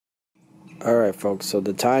Alright folks, so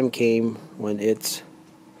the time came when it's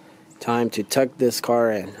time to tuck this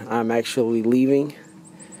car in. I'm actually leaving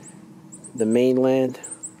the mainland,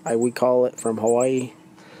 we call it, from Hawaii.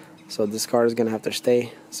 So this car is going to have to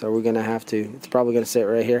stay. So we're going to have to, it's probably going to sit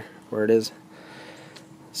right here where it is.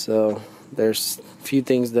 So there's a few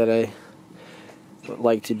things that I would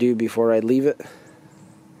like to do before I leave it,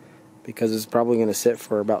 because it's probably going to sit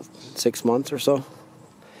for about 6 months or so.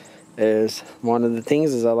 Is one of the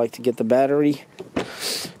things is I like to get the battery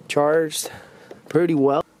charged pretty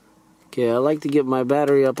well. Okay, I like to get my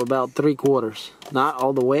battery up about 3/4, not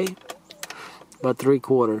all the way, but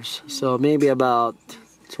 3/4. So maybe about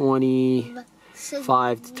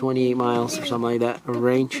 25 to 28 miles or something like that of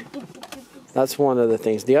range. That's one of the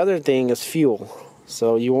things. The other thing is fuel.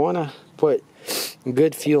 So you want to put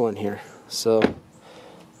good fuel in here. So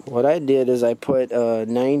what I did is I put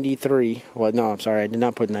 93. Well, no, I'm sorry, I did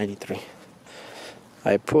not put 93.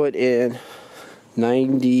 I put in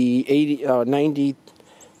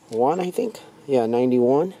 91, I think. Yeah,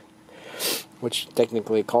 91, which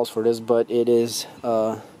technically calls for this, but it is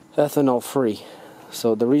ethanol free.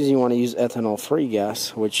 So the reason you want to use ethanol free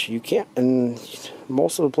gas, which you can't, in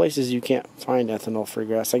most of the places you can't find ethanol free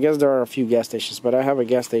gas. I guess there are a few gas stations, but I have a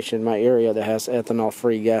gas station in my area that has ethanol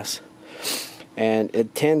free gas. And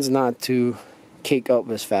it tends not to cake up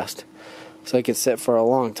as fast, so it can sit for a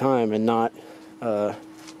long time and not go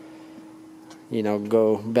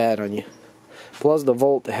bad on you. Plus the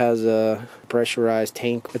Volt has a pressurized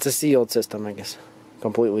tank. It's a sealed system, I guess,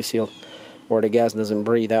 completely sealed, where the gas doesn't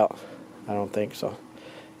breathe out. I don't think so.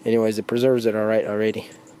 Anyways, it preserves it alright already,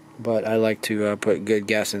 but I like to put good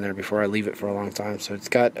gas in there before I leave it for a long time. So it's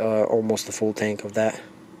got almost a full tank of that.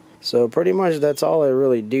 So pretty much that's all I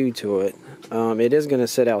really do to it. It is going to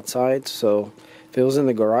sit outside, so if it was in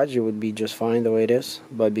the garage it would be just fine the way it is.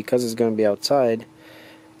 But because it's going to be outside,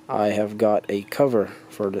 I have got a cover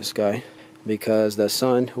for this guy, because the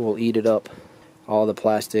sun will eat it up, all the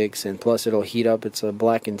plastics, and plus it'll heat up. It's a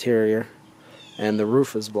black interior and the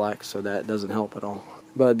roof is black, so that doesn't help at all.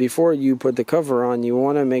 But before you put the cover on, you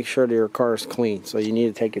want to make sure that your car is clean. So you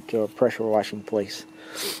need to take it to a pressure washing place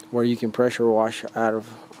where you can pressure wash out of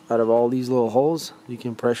all these little holes. You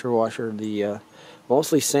can pressure washer the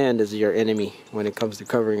mostly sand is your enemy when it comes to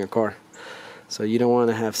covering a car. So you don't want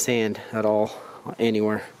to have sand at all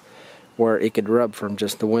anywhere where it could rub from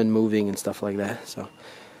just the wind moving and stuff like that. So,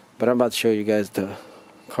 but I'm about to show you guys the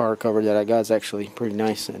car cover that I got. It's actually pretty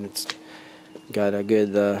nice, and it's got a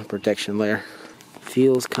good protection layer.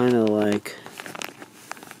 Feels kind of like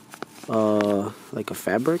a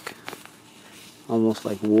fabric, almost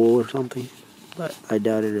like wool or something. But I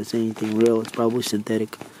doubt it's anything real. It's probably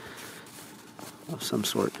synthetic of some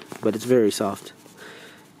sort, but it's very soft.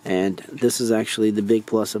 And this is actually the big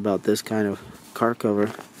plus about this kind of car cover,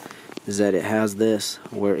 is that it has this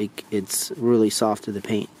where it's really soft to the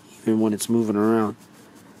paint. Even when it's moving around,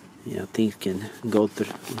 things can go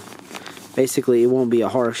through. Basically, it won't be a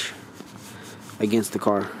harsh against the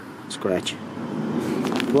car scratch.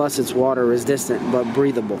 Plus, it's water resistant but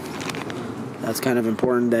breathable. That's kind of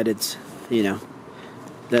important, that it's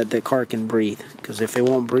that the car can breathe, because if it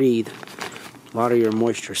won't breathe, a lot of your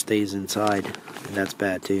moisture stays inside, and that's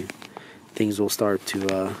bad too. Things will start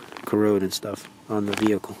to corrode and stuff on the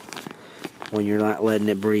vehicle when you're not letting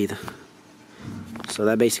it breathe. So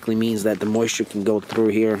that basically means that the moisture can go through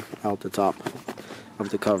here out the top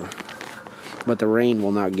of the cover, but the rain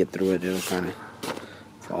will not get through it. It'll kind of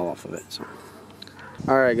fall off of it. So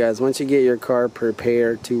alright guys, once you get your car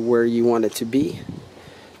prepared to where you want it to be,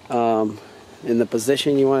 in the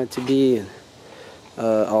position you want it to be, and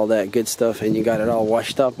all that good stuff, and you got it all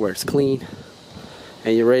washed up where it's clean,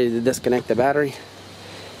 and you're ready to disconnect the battery,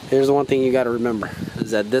 here's the one thing you got to remember,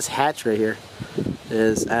 is that this hatch right here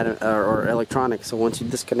is or electronic. So once you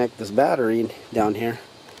disconnect this battery down here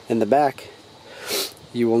in the back,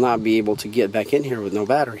 you will not be able to get back in here with no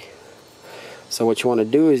battery. So what you want to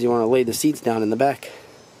do is you want to lay the seats down in the back,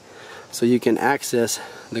 so you can access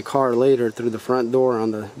the car later through the front door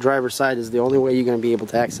on the driver's side. Is the only way you're going to be able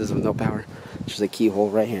to access with no power. There's a keyhole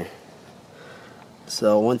right here.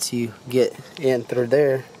 So once you get in through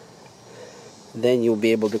there, then you'll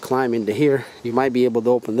be able to climb into here. You might be able to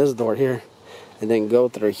open this door here and then go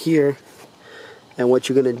through here. And what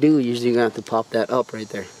you're going to do, usually you're going to have to pop that up right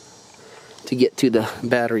there to get to the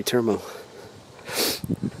battery terminal.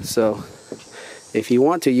 So if you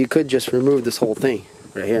want to, you could just remove this whole thing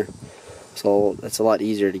right here. So it's a lot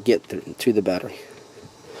easier to get to the battery.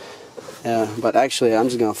 But actually, I'm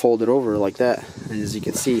just going to fold it over like that. And as you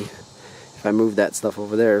can see, if I move that stuff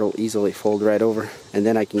over there, it'll easily fold right over. And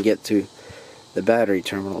then I can get to the battery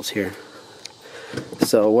terminals here.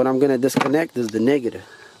 So what I'm going to disconnect is the negative.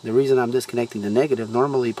 The reason I'm disconnecting the negative,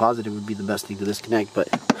 normally positive would be the best thing to disconnect, but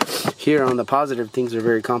here on the positive, things are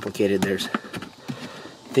very complicated. There's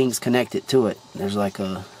things connected to it. There's like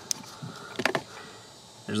a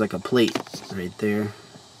plate right there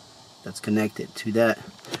that's connected to that.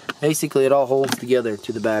 Basically, it all holds together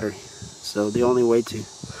to the battery. So the only way to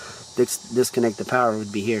disconnect the power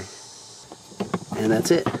would be here. And that's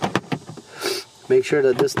it. Make sure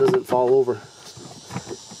that this doesn't fall over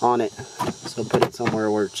on it. So put it somewhere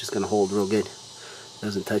where it's just going to hold real good.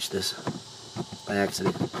 Doesn't touch this by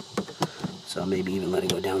accident. So maybe even let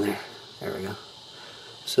it go down there. There we go.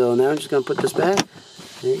 So now I'm just going to put this back.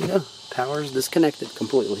 There you go. Power is disconnected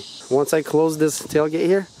completely. Once I close this tailgate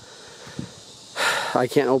here, I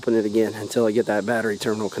can't open it again until I get that battery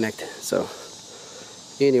terminal connected. So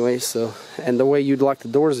anyway, and the way you'd lock the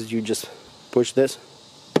doors is you just push this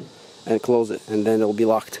and close it, and then it'll be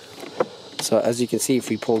locked. So as you can see, if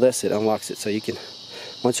we pull this, it unlocks it. So you can,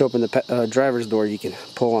 once you open the driver's door, you can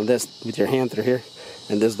pull on this with your hand through here,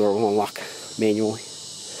 and this door will unlock manually.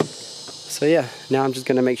 So yeah, now I'm just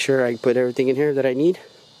gonna make sure I put everything in here that I need,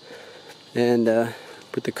 and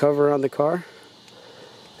put the cover on the car,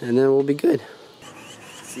 and then we'll be good.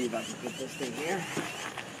 Let's see if I can put this thing here.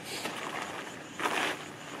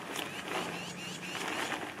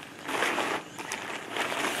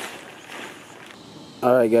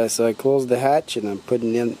 Alright guys, so I closed the hatch and I'm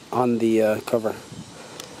putting in on the cover.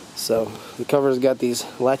 So the cover's got these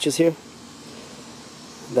latches here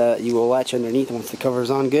that you will latch underneath once the cover's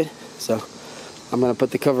on good. So I'm going to put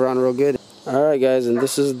the cover on real good. Alright guys, and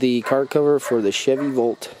this is the car cover for the Chevy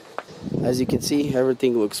Volt. As you can see,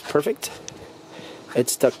 everything looks perfect.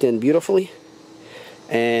 It's tucked in beautifully,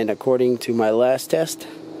 and according to my last test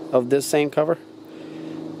of this same cover,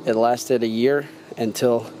 it lasted a year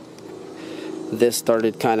until this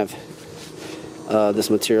started this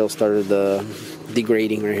material started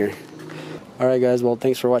degrading right here. Alright guys, well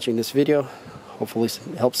thanks for watching this video. Hopefully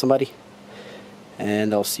it helps somebody,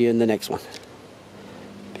 and I'll see you in the next one.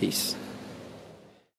 Peace.